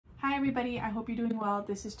Hi everybody, I hope you're doing well.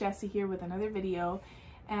 This is Jessie here with another video,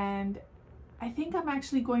 and I think I'm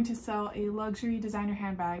actually going to sell a luxury designer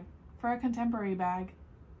handbag for a contemporary bag,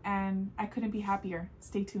 and I couldn't be happier.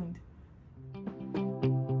 Stay tuned.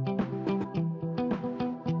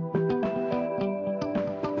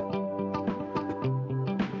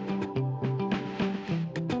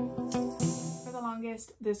 For the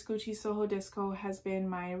longest, this Gucci Soho Disco has been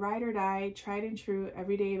my ride or die, tried and true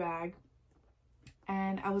everyday bag.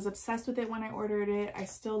 And I was obsessed with it when I ordered it. I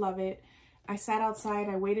still love it. I sat outside,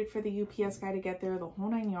 I waited for the UPS guy to get there, the whole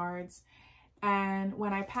 9 yards. And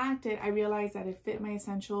when I packed it, I realized that it fit my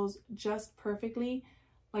essentials just perfectly,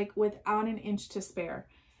 like without an inch to spare.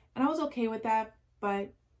 And I was okay with that,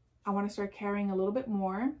 but I want to start carrying a little bit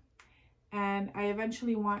more. And I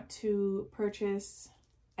eventually want to purchase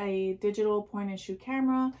a digital point and shoot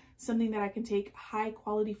camera, something that I can take high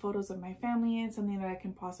quality photos of my family in, something that I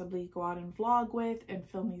can possibly go out and vlog with and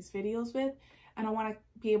film these videos with. And I want to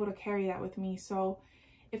be able to carry that with me. So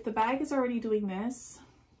if the bag is already doing this,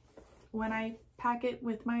 when I pack it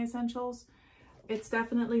with my essentials, it's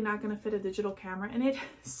definitely not going to fit a digital camera in it.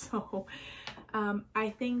 So I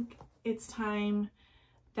think it's time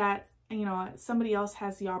that, you know, somebody else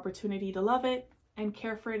has the opportunity to love it and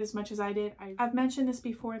care for it as much as I did. I've mentioned this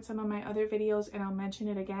before in some of my other videos, and I'll mention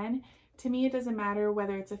it again. To me, it doesn't matter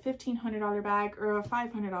whether it's a $1,500 bag or a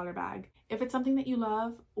 $500 bag. If it's something that you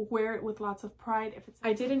love, wear it with lots of pride.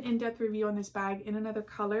 I did an in-depth review on this bag in another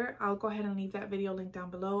color. I'll go ahead and leave that video link down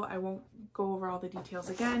below. I won't go over all the details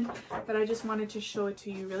again, but I just wanted to show it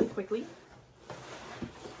to you really quickly.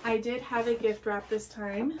 I did have a gift wrap this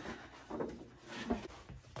time.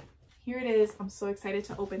 Here it is. I'm so excited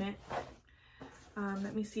to open it.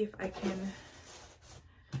 Let me see if I can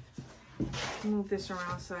move this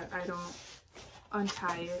around so I don't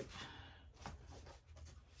untie it.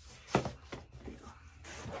 There you go.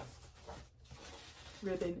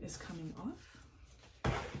 Ribbon is coming off.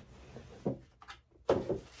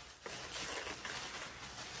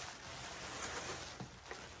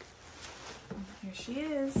 Here she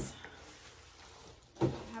is. I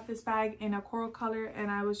have this bag in a coral color, and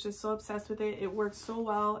I was just so obsessed with it. It worked so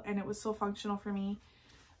well and it was so functional for me.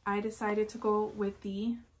 I decided to go with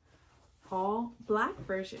the all black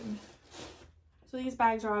version. So these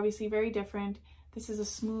bags are obviously very different. This is a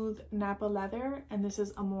smooth Napa leather, and this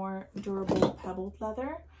is a more durable pebbled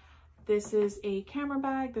leather. This is a camera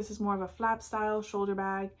bag. This is more of a flap style shoulder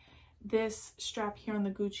bag. This strap here on the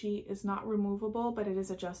Gucci is not removable, but it is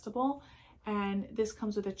adjustable. And this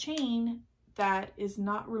comes with a chain that is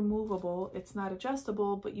not removable. It's not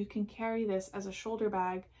adjustable, but you can carry this as a shoulder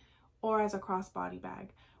bag or as a crossbody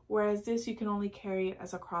bag. Whereas this, you can only carry it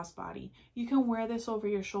as a crossbody. You can wear this over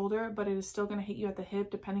your shoulder, but it is still going to hit you at the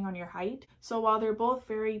hip depending on your height. So while they're both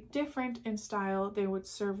very different in style, they would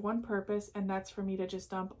serve one purpose, and that's for me to just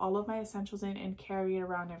dump all of my essentials in and carry it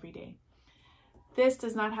around every day. This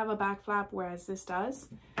does not have a back flap, whereas this does.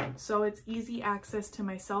 So it's easy access to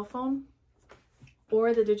my cell phone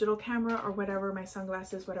or the digital camera or whatever, my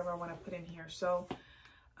sunglasses, whatever I want to put in here. So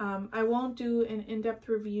I won't do an in-depth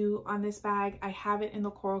review on this bag. I have it in the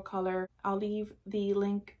coral color. I'll leave the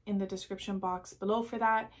link in the description box below for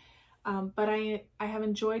that. But I have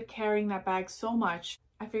enjoyed carrying that bag so much.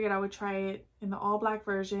 I figured I would try it in the all black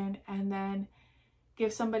version and then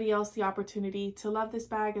give somebody else the opportunity to love this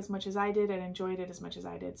bag as much as I did and enjoyed it as much as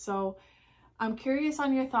I did. So I'm curious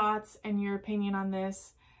on your thoughts and your opinion on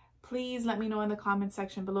this. Please let me know in the comment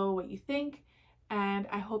section below what you think, and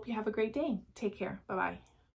I hope you have a great day. Take care. Bye-bye.